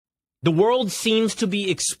The world seems to be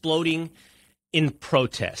exploding in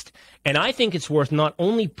protest. And I think it's worth not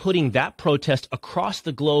only putting that protest across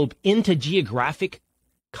the globe into geographic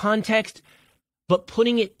context, but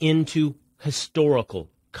putting it into historical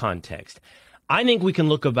context. I think we can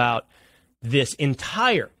look about this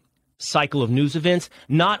entire cycle of news events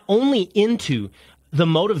not only into the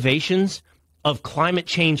motivations of climate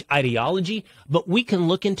change ideology, but we can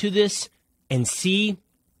look into this and see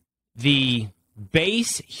the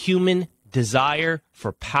base human desire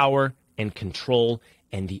for power and control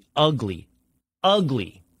and the ugly,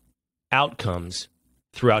 ugly outcomes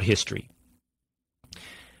throughout history.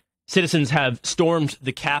 Citizens have stormed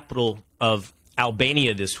the capital of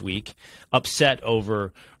Albania this week, upset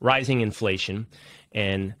over rising inflation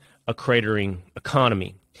and a cratering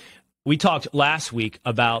economy. We talked last week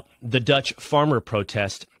about the Dutch farmer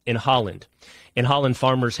protest in Holland. In Holland,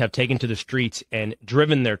 farmers have taken to the streets and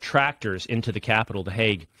driven their tractors into the capital, The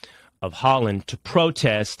Hague, of Holland to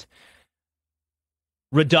protest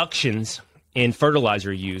reductions in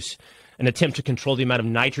fertilizer use, an attempt to control the amount of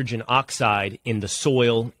nitrogen oxide in the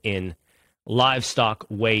soil, in livestock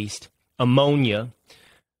waste, ammonia,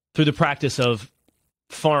 through the practice of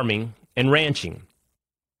farming and ranching.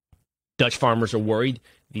 Dutch farmers are worried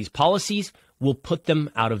these policies will put them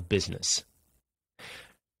out of business.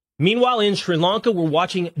 Meanwhile, in Sri Lanka, we're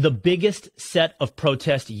watching the biggest set of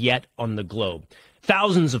protests yet on the globe.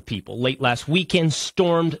 Thousands of people late last weekend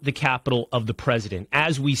stormed the capital of the president.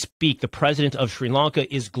 As we speak, the president of Sri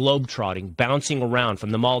Lanka is globetrotting, bouncing around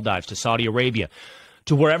from the Maldives to Saudi Arabia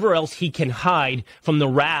to wherever else he can hide from the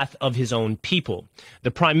wrath of his own people.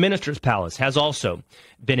 The prime minister's palace has also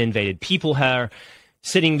been invaded. People are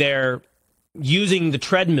sitting there using the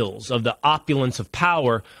treadmills of the opulence of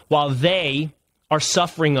power while they are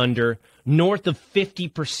suffering under north of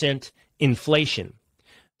 50% inflation.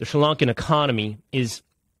 The Sri Lankan economy is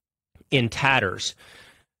in tatters.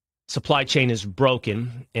 Supply chain is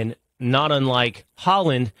broken, and not unlike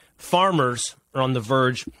Holland, farmers are on the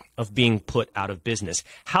verge of being put out of business.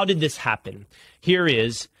 How did this happen? Here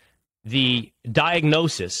is the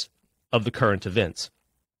diagnosis of the current events.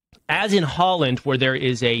 As in Holland, where there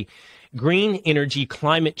is a green energy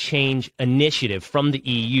climate change initiative from the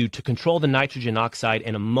EU to control the nitrogen oxide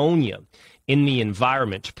and ammonia in the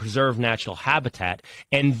environment to preserve natural habitat,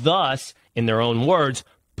 and thus, in their own words,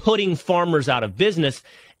 putting farmers out of business,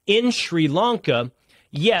 in Sri Lanka,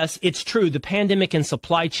 yes, it's true, the pandemic and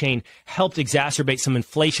supply chain helped exacerbate some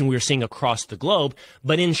inflation we were seeing across the globe,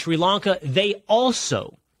 but in Sri Lanka, they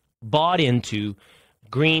also bought into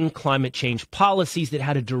green climate change policies that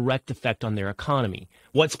had a direct effect on their economy.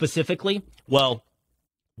 What specifically? Well,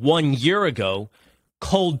 1 year ago,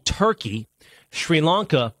 cold turkey, Sri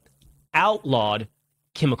Lanka outlawed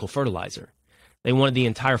chemical fertilizer. They wanted the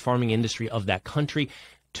entire farming industry of that country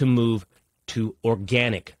to move to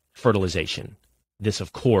organic fertilization. This,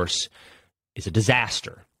 of course, is a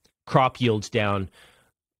disaster. Crop yields down,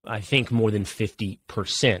 I think, more than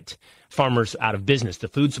 50%. Farmers out of business. The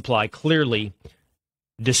food supply clearly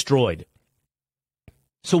destroyed.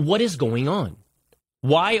 So what is going on?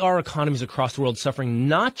 Why are economies across the world suffering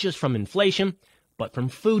not just from inflation, but from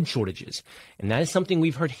food shortages? And that is something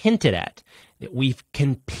we've heard hinted at, that we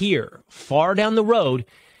can peer far down the road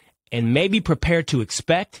and maybe prepare to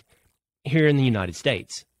expect here in the United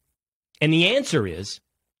States. And the answer is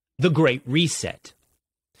the Great Reset.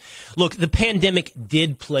 Look, the pandemic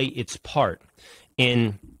did play its part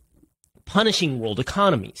in punishing world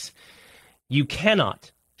economies. You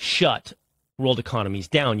cannot shut world economies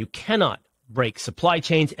down. You cannot break supply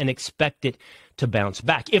chains and expect it to bounce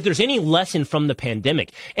back. If there's any lesson from the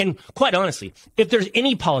pandemic, and quite honestly, if there's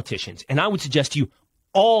any politicians, and I would suggest to you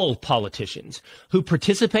all politicians who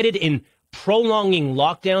participated in prolonging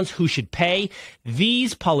lockdowns who should pay,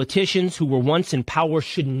 these politicians who were once in power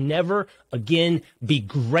should never again be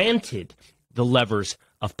granted the levers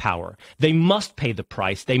of power. They must pay the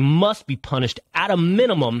price. They must be punished at a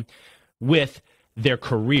minimum with their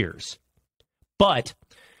careers. But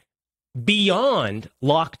beyond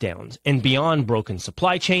lockdowns and beyond broken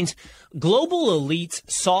supply chains, global elites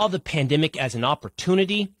saw the pandemic as an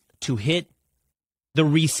opportunity to hit the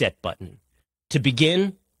reset button, to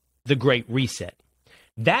begin the Great Reset.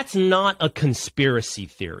 That's not a conspiracy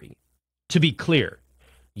theory. To be clear,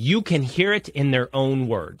 you can hear it in their own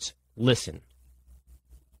words. Listen.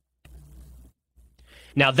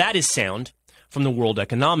 Now, that is sound from the World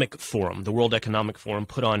Economic Forum. The World Economic Forum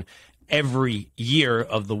put on every year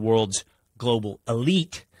of the world's global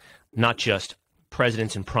elite, not just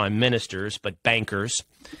presidents and prime ministers, but bankers,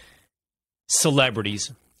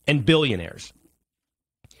 celebrities, and billionaires.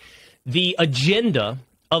 The agenda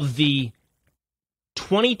of the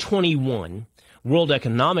 2021 World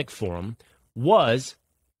Economic Forum was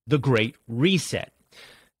the Great Reset.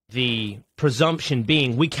 The presumption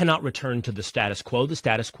being we cannot return to the status quo. The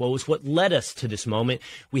status quo is what led us to this moment.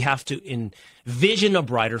 We have to envision a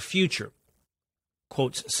brighter future.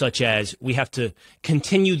 Quotes such as, we have to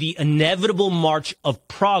continue the inevitable march of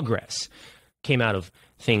progress came out of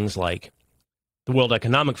things like the World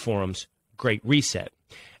Economic Forum's Great Reset.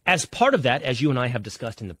 As part of that, as you and I have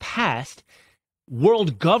discussed in the past,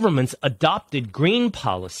 world governments adopted green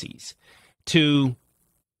policies to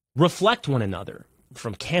reflect one another,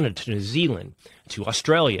 from Canada to New Zealand, to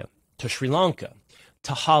Australia, to Sri Lanka,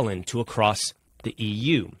 to Holland, to across the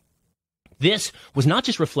EU. This was not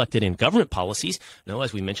just reflected in government policies. No,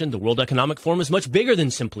 as we mentioned, the World Economic Forum is much bigger than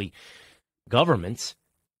simply governments.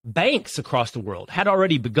 Banks across the world had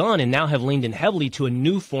already begun and now have leaned in heavily to a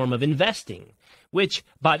new form of investing, which,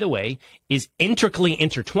 by the way, is intricately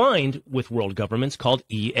intertwined with world governments, called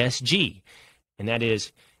ESG. And that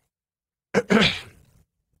is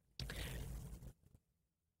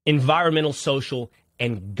environmental, social,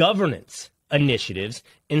 and governance initiatives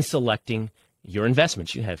in selecting your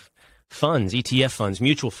investments. You have funds, ETF funds,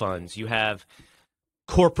 mutual funds. You have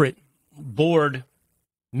corporate board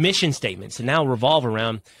mission statements that now revolve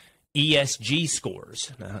around ESG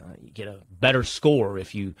scores. You get a better score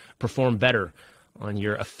if you perform better on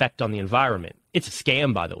your effect on the environment. It's a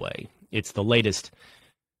scam, by the way. It's the latest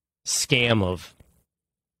scam of,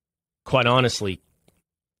 quite honestly,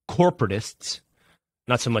 corporatists.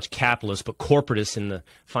 Not so much capitalists, but corporatists in the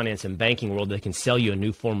finance and banking world that can sell you a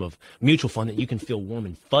new form of mutual fund that you can feel warm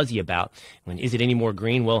and fuzzy about. When is it any more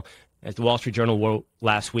green? Well, as the Wall Street Journal wrote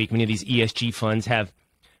last week, many of these ESG funds have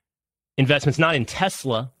investments not in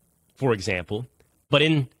Tesla, for example, but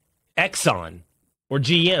in Exxon or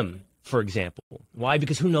GM, for example. Why?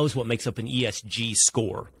 Because who knows what makes up an ESG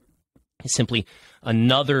score? It's simply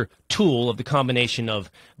another tool of the combination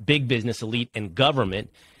of big business, elite, and government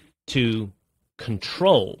to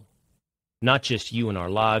control not just you and our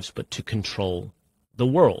lives, but to control the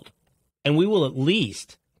world. And we will at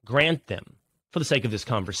least grant them, for the sake of this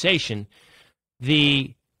conversation,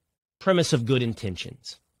 the premise of good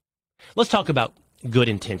intentions. Let's talk about good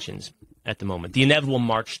intentions at the moment, the inevitable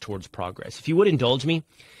march towards progress. If you would indulge me,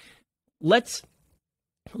 let's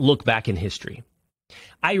look back in history.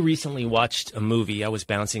 I recently watched a movie. I was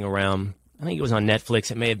bouncing around. I think it was on Netflix.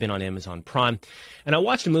 It may have been on Amazon Prime. And I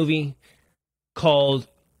watched a movie called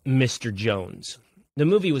Mr. Jones. The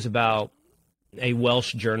movie was about a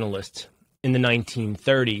Welsh journalist in the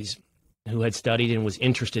 1930s who had studied and was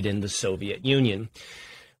interested in the Soviet Union.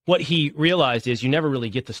 What he realized is you never really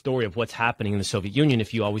get the story of what's happening in the Soviet Union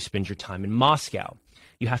if you always spend your time in Moscow.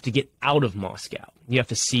 You have to get out of Moscow. You have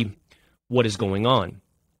to see what is going on.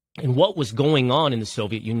 And what was going on in the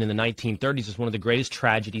Soviet Union in the 1930s is one of the greatest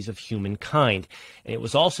tragedies of humankind. And it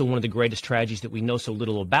was also one of the greatest tragedies that we know so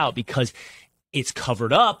little about because it's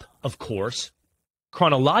covered up, of course,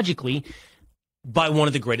 chronologically by one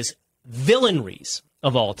of the greatest villainries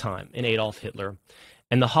of all time in Adolf Hitler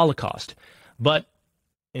and the Holocaust. But,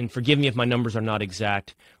 and forgive me if my numbers are not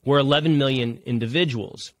exact, were 11 million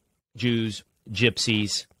individuals, Jews,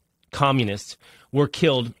 gypsies, communists, were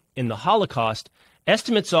killed in the Holocaust.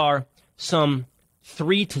 Estimates are some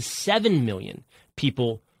 3 to 7 million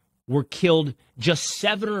people were killed just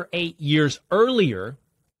 7 or 8 years earlier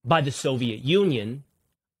by the Soviet Union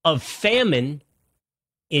of famine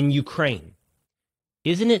in Ukraine.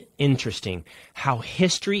 Isn't it interesting how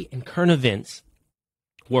history and current events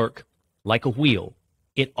work like a wheel?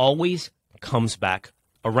 It always comes back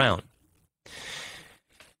around.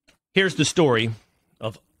 Here's the story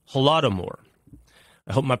of Holodomor.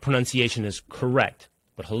 I hope my pronunciation is correct,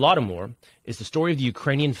 but Holodomor is the story of the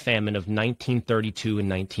Ukrainian famine of 1932 and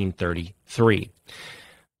 1933.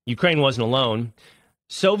 Ukraine wasn't alone.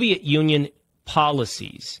 Soviet Union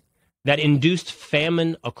policies that induced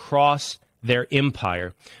famine across their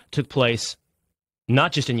empire took place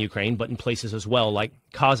not just in Ukraine, but in places as well, like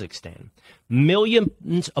Kazakhstan.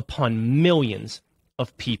 Millions upon millions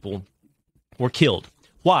of people were killed.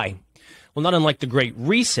 Why? Well, not unlike the Great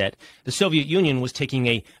Reset, the Soviet Union was taking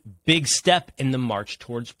a big step in the march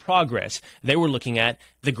towards progress. They were looking at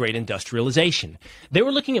the Great Industrialization. They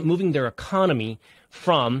were looking at moving their economy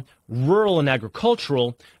from rural and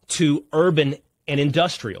agricultural to urban and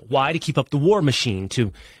industrial. Why? To keep up the war machine,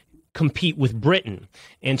 to compete with Britain,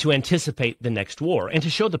 and to anticipate the next war, and to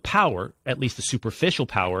show the power, at least the superficial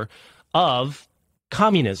power, of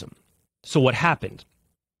communism. So what happened?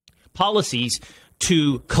 Policies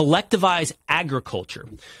to collectivize agriculture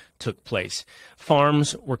took place.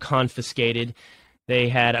 Farms were confiscated. They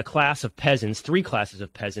had a class of peasants, three classes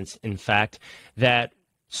of peasants, in fact, that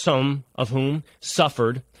some of whom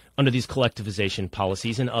suffered under these collectivization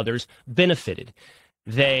policies and others benefited.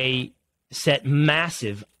 They set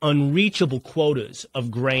massive, unreachable quotas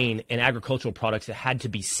of grain and agricultural products that had to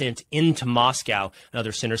be sent into Moscow and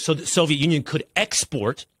other centers so that the Soviet Union could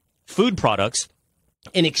export food products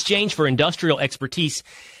in exchange for industrial expertise,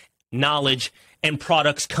 knowledge, and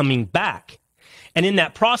products coming back. And in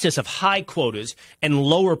that process of high quotas and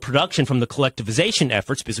lower production from the collectivization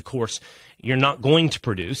efforts, because, of course, you're not going to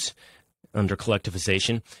produce under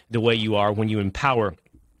collectivization the way you are when you empower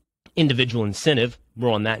individual incentive,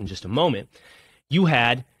 more on that in just a moment, you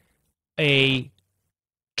had a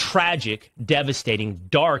tragic, devastating,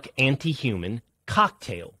 dark, anti-human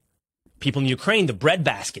cocktail. People in Ukraine, the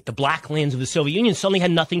breadbasket, the black lands of the Soviet Union suddenly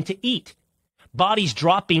had nothing to eat. Bodies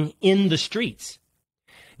dropping in the streets.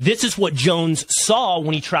 This is what Jones saw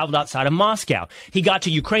when he traveled outside of Moscow. He got to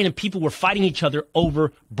Ukraine and people were fighting each other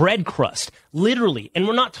over bread crust, literally. And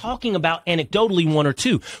we're not talking about anecdotally one or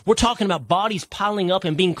two. We're talking about bodies piling up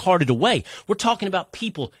and being carted away. We're talking about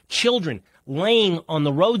people, children, laying on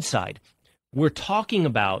the roadside. We're talking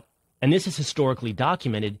about, and this is historically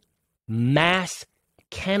documented, mass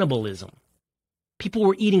cannibalism. People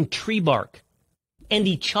were eating tree bark and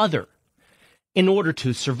each other in order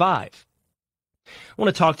to survive. I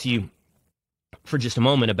want to talk to you for just a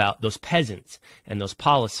moment about those peasants and those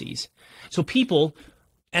policies. So people,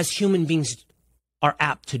 as human beings are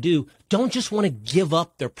apt to do, don't just want to give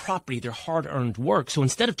up their property, their hard-earned work. So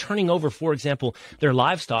instead of turning over, for example, their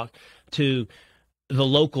livestock to the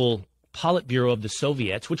local Politburo of the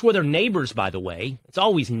Soviets, which were their neighbors, by the way, it's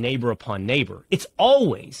always neighbor upon neighbor. It's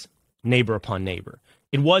always neighbor upon neighbor.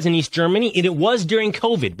 It was in East Germany, and it was during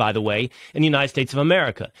COVID, by the way, in the United States of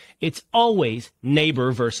America. It's always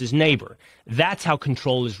neighbor versus neighbor. That's how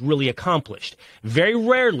control is really accomplished. Very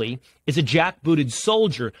rarely is a jackbooted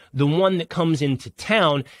soldier the one that comes into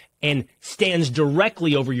town and stands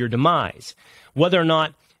directly over your demise. Whether or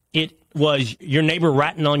not it was your neighbor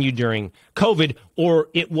ratting on you during COVID, or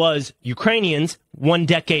it was Ukrainians 1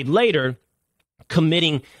 decade later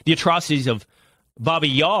committing the atrocities of Babi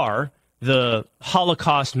Yar, the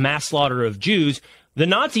Holocaust mass slaughter of Jews. The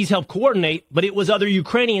Nazis helped coordinate, but it was other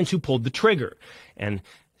Ukrainians who pulled the trigger. And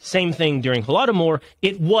same thing during Holodomor.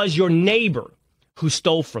 It was your neighbor who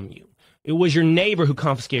stole from you. It was your neighbor who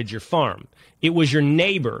confiscated your farm. It was your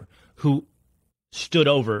neighbor who stood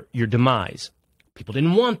over your demise. People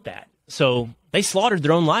didn't want that, so they slaughtered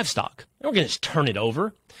their own livestock. They weren't going to just turn it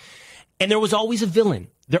over. And there was always a villain.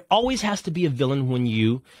 There always has to be a villain when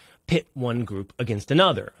you pit one group against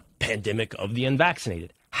another. Pandemic of the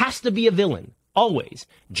unvaccinated. Has to be a villain, always.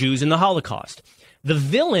 Jews in the Holocaust. The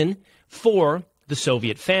villain for the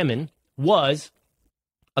Soviet famine was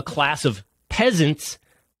a class of peasants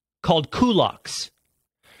called kulaks.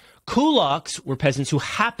 Kulaks were peasants who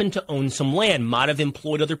happened to own some land, might have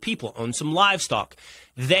employed other people, owned some livestock.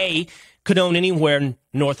 They could own anywhere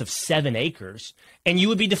north of 7 acres, and you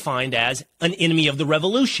would be defined as an enemy of the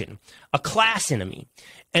revolution, a class enemy.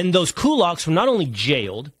 And those kulaks were not only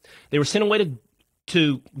jailed, they were sent away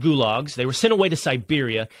to gulags, they were sent away to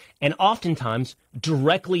Siberia, and oftentimes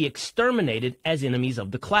directly exterminated as enemies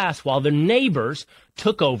of the class while their neighbors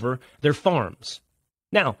took over their farms.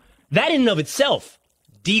 Now, that in and of itself,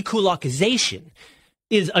 dekulakization,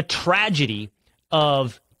 is a tragedy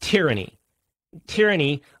of tyranny.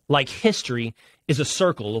 Tyranny, like history, is a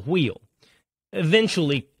circle, a wheel.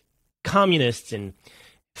 Eventually, communists and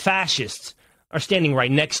fascists are standing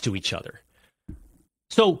right next to each other.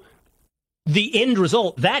 So the end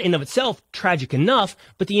result, that in of itself, tragic enough,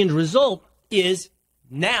 but the end result is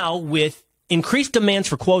now with increased demands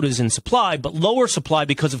for quotas and supply, but lower supply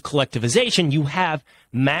because of collectivization, you have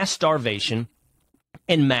mass starvation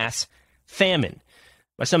and mass famine.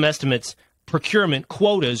 By some estimates, procurement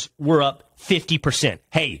quotas were up 50%.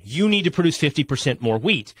 Hey, you need to produce 50% more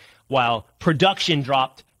wheat, while production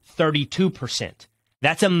dropped 32%.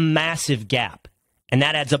 That's a massive gap. And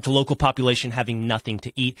that adds up to local population having nothing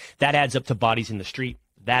to eat. That adds up to bodies in the street.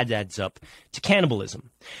 That adds up to cannibalism.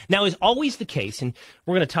 Now, is always the case, and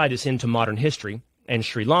we're going to tie this into modern history and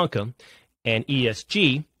Sri Lanka and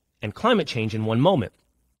ESG and climate change in one moment.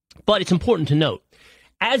 But it's important to note,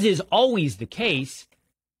 as is always the case,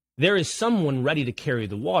 there is someone ready to carry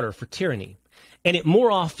the water for tyranny. And it more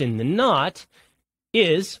often than not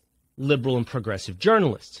is liberal and progressive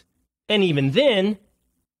journalists. And even then,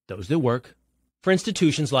 those that work for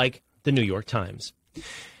institutions like the New York Times.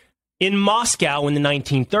 In Moscow in the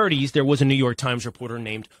 1930s, there was a New York Times reporter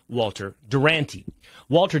named Walter Duranty.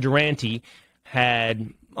 Walter Duranty had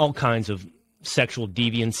all kinds of sexual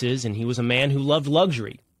deviances, and he was a man who loved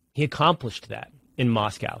luxury. He accomplished that in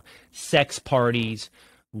Moscow. Sex parties,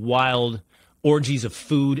 wild orgies of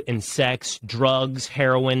food and sex, drugs,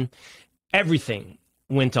 heroin, everything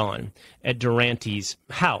went on at Duranty's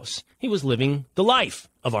house. He was living the life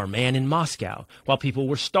of our man in Moscow while people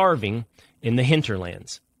were starving in the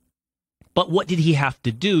hinterlands. But what did he have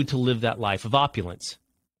to do to live that life of opulence?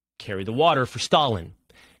 Carry the water for Stalin,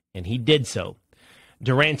 and he did so.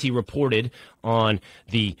 Duranty reported on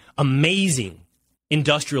the amazing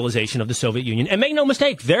industrialization of the Soviet Union. And make no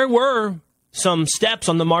mistake, there were some steps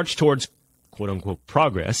on the march towards quote-unquote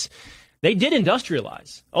progress. They did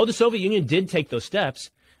industrialize. Oh, the Soviet Union did take those steps.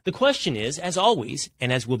 The question is, as always,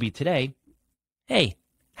 and as will be today, hey,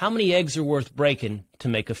 how many eggs are worth breaking to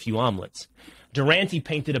make a few omelets? Duranty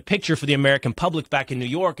painted a picture for the American public back in New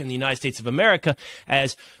York and the United States of America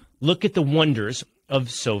as, look at the wonders of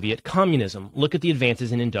Soviet communism. Look at the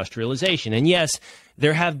advances in industrialization. And yes,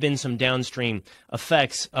 there have been some downstream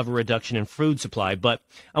effects of a reduction in food supply, but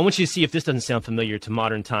I want you to see if this doesn't sound familiar to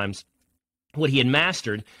modern times. What he had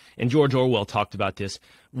mastered, and George Orwell talked about this,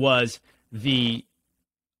 was the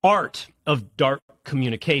art of dark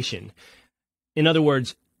communication. In other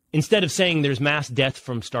words, instead of saying there's mass death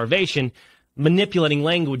from starvation, manipulating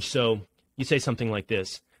language so you say something like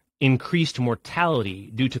this: increased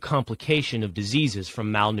mortality due to complication of diseases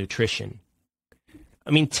from malnutrition.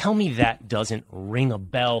 I mean, tell me that doesn't ring a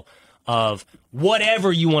bell of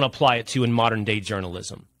whatever you want to apply it to in modern day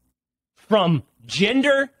journalism. From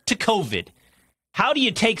gender to COVID. How do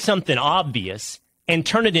you take something obvious and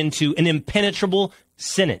turn it into an impenetrable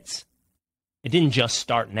sentence? It didn't just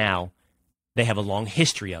start now. They have a long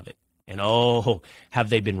history of it. And oh, have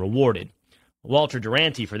they been rewarded. Walter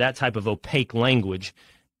Duranty, for that type of opaque language,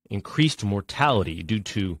 increased mortality due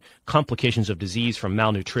to complications of disease from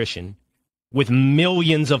malnutrition, with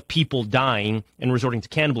millions of people dying and resorting to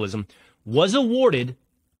cannibalism, was awarded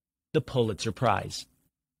the Pulitzer Prize.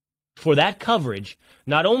 For that coverage,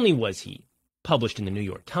 not only was he published in the New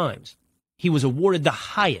York Times, he was awarded the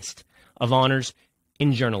highest of honors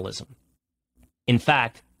in journalism. In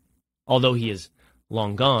fact, although he is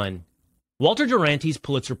long gone, Walter Duranty's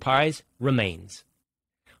Pulitzer Prize remains.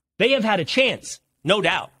 They have had a chance, no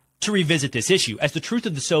doubt, to revisit this issue, as the truth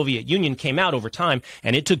of the Soviet Union came out over time,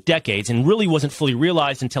 and it took decades and really wasn't fully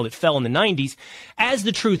realized until it fell in the 90s. As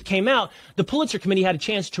the truth came out, the Pulitzer Committee had a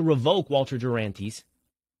chance to revoke Walter Duranty's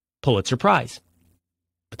Pulitzer Prize,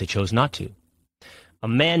 but they chose not to. A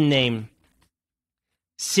man named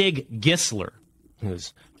Sig Gissler, who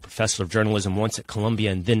was a professor of journalism once at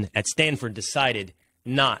Columbia and then at Stanford, decided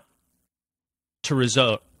not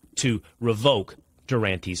to revoke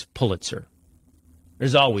Duranty's Pulitzer.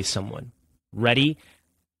 There's always someone ready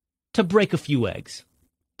to break a few eggs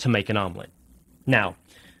to make an omelet. Now,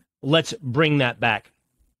 let's bring that back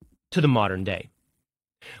to the modern day.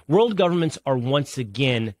 World governments are once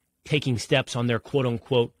again taking steps on their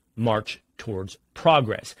quote-unquote march towards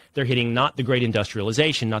progress. They're hitting not the great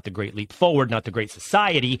industrialization, not the great leap forward, not the great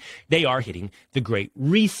society. They are hitting the great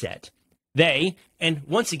reset. They, and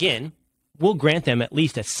once again, we'll grant them at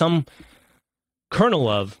least some kernel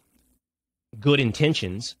of good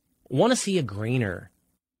intentions, want to see a greener,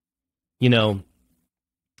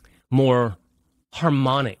 more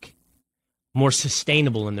harmonic, more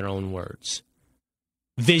sustainable, in their own words,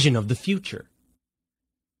 vision of the future.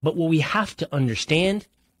 But what we have to understand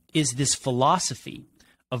is this philosophy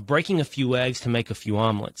of breaking a few eggs to make a few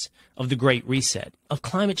omelets, of the Great Reset, of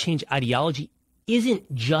climate change ideology,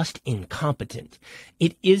 isn't just incompetent.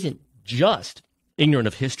 It isn't just ignorant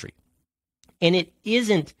of history. And it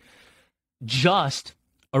isn't just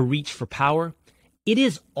a reach for power. It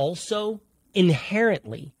is also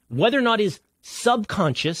inherently, whether or not is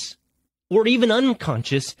subconscious or even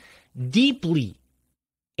unconscious, deeply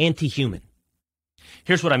anti-human.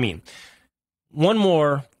 Here's what I mean. One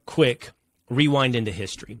more quick rewind into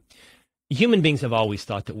history. Human beings have always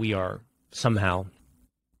thought that we are somehow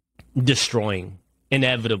destroying,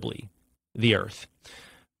 inevitably, the earth.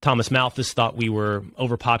 Thomas Malthus thought we were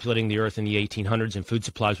overpopulating the earth in the 1800s and food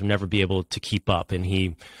supplies would never be able to keep up, and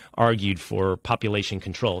he argued for population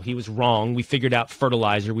control. He was wrong. We figured out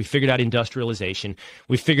fertilizer. We figured out industrialization.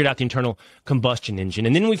 We figured out the internal combustion engine.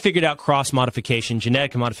 And then we figured out cross-modification,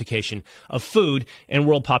 genetic modification of food, and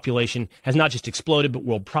world population has not just exploded, but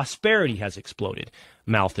world prosperity has exploded.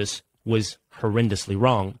 Malthus was horrendously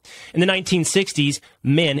wrong. In the 1960s,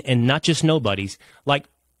 men, and not just nobodies, like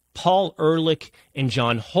Paul Ehrlich and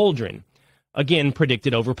John Holdren, again,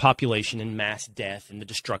 predicted overpopulation and mass death and the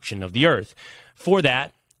destruction of the earth. For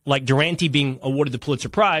that, like Duranty being awarded the Pulitzer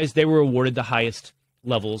Prize, they were awarded the highest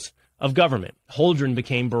levels of government. Holdren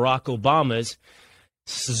became Barack Obama's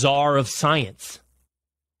czar of science.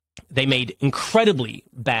 They made incredibly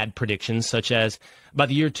bad predictions, such as by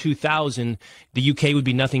the year 2000, the UK would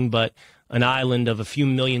be nothing but an island of a few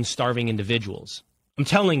million starving individuals. I'm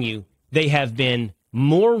telling you, they have been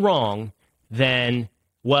more wrong than,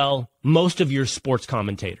 well, most of your sports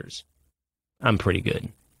commentators. I'm pretty good.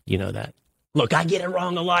 You know that. Look, I get it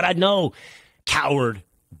wrong a lot. I know. Coward,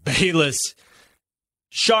 Bayless,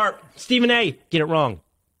 Sharp, Stephen A. Get it wrong.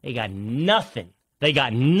 They got nothing. They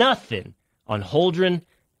got nothing on Holdren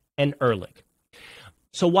and Ehrlich.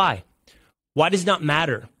 So why? Why does it not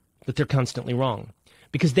matter that they're constantly wrong?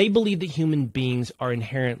 Because they believe that human beings are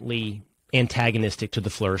inherently antagonistic to the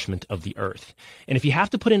flourishment of the earth. And if you have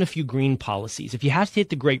to put in a few green policies, if you have to hit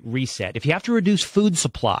the Great Reset, if you have to reduce food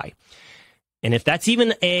supply, and if that's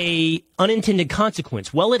even a unintended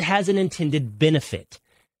consequence, well, it has an intended benefit.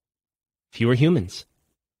 Fewer humans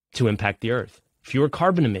to impact the earth, fewer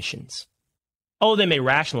carbon emissions. Oh, they may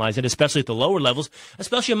rationalize it, especially at the lower levels,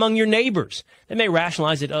 especially among your neighbors. They may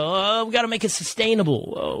rationalize it, oh, we got to make it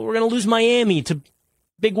sustainable. Oh, we're going to lose Miami to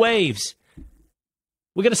big waves.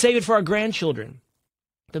 We got to save it for our grandchildren.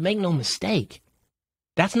 But make no mistake,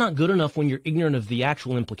 that's not good enough when you're ignorant of the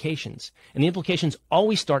actual implications. And the implications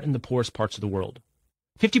always start in the poorest parts of the world.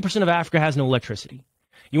 50% of Africa has no electricity.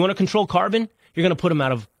 You want to control carbon? You're going to put them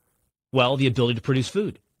out of, well, the ability to produce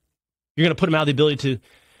food. You're going to put them out of the ability to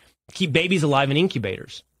keep babies alive in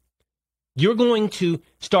incubators. You're going to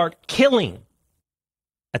start killing,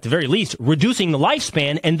 at the very least, reducing the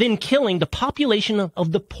lifespan and then killing the population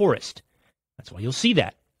of the poorest. That's why you'll see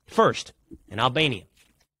that first in Albania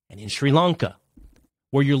and in Sri Lanka,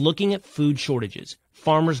 where you're looking at food shortages,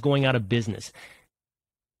 farmers going out of business,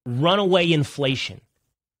 runaway inflation.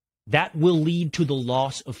 That will lead to the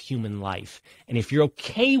loss of human life. And if you're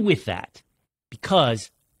okay with that,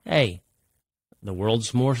 because, hey, the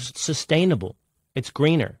world's more sustainable, it's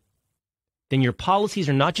greener, then your policies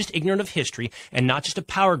are not just ignorant of history and not just a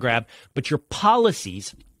power grab, but your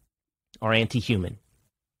policies are anti-human.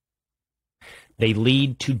 They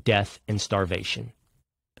lead to death and starvation.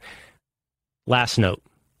 Last note,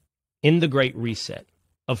 in the Great Reset,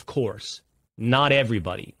 of course, not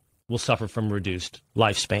everybody will suffer from reduced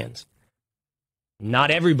lifespans. Not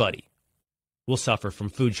everybody will suffer from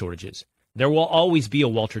food shortages. There will always be a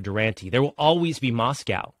Walter Duranty. There will always be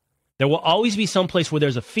Moscow. There will always be some place where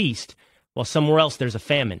there's a feast, while somewhere else there's a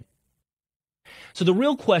famine. So the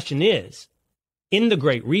real question is, in the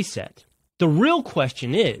Great Reset, the real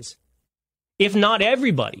question is, if not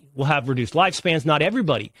everybody will have reduced lifespans, not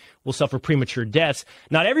everybody will suffer premature deaths,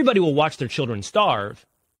 not everybody will watch their children starve,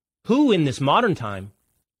 who in this modern time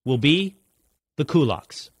will be the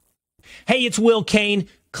kulaks? Hey, it's Will Cain.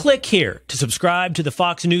 Click here to subscribe to the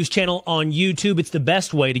Fox News channel on YouTube. It's the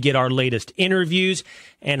best way to get our latest interviews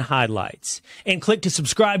and highlights. And click to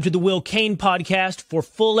subscribe to the Will Cain Podcast for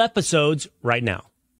full episodes right now.